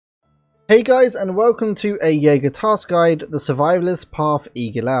Hey guys, and welcome to a Jaeger task guide, the Survivalist Path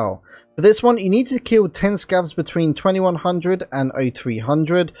Eagle Owl. For this one you need to kill 10 scavs between 2100 and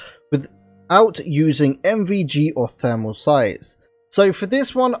 0300 without using MVG or thermal sights. So for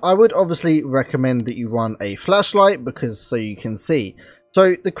this one I would obviously recommend that you run a flashlight because so you can see.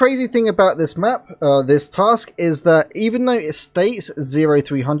 So the crazy thing about this map, this task, is that even though it states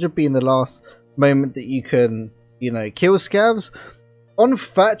 0300 being the last moment that you can, kill scavs, on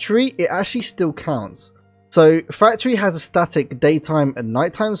factory it actually still counts. So factory has a static daytime and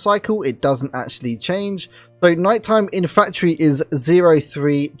nighttime cycle, it doesn't actually change. So nighttime in factory is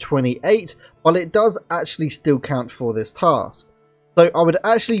 0328, but it does actually still count for this task. So I would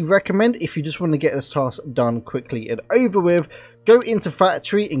actually recommend, if you just want to get this task done quickly and over with, go into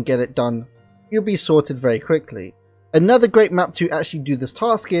factory and get it done. You'll be sorted very quickly. Another great map to actually do this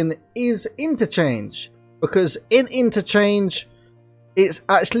task in is interchange, because in interchange it's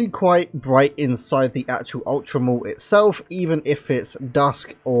actually quite bright inside the actual ultra mall itself. Even if it's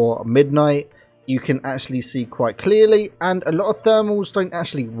dusk or midnight, you can actually see quite clearly, and a lot of thermals don't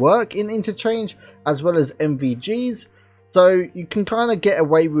actually work in interchange, as well as MVGs. So you can kind of get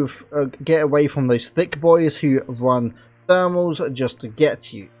away from those thick boys who run thermals just to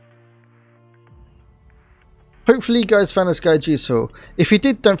get you. Hopefully you guys found this guide useful. If you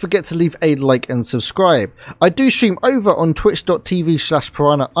did, don't forget to leave a like and subscribe. I do stream over on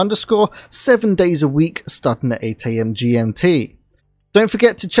twitch.tv/piranha_ 7 days a week starting at 8 AM GMT. Don't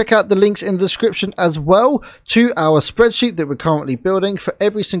forget to check out the links in the description as well to our spreadsheet that we're currently building for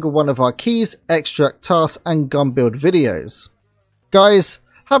every single one of our keys, extract tasks and gun build videos. Guys,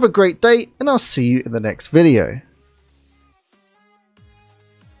 have a great day and I'll see you in the next video.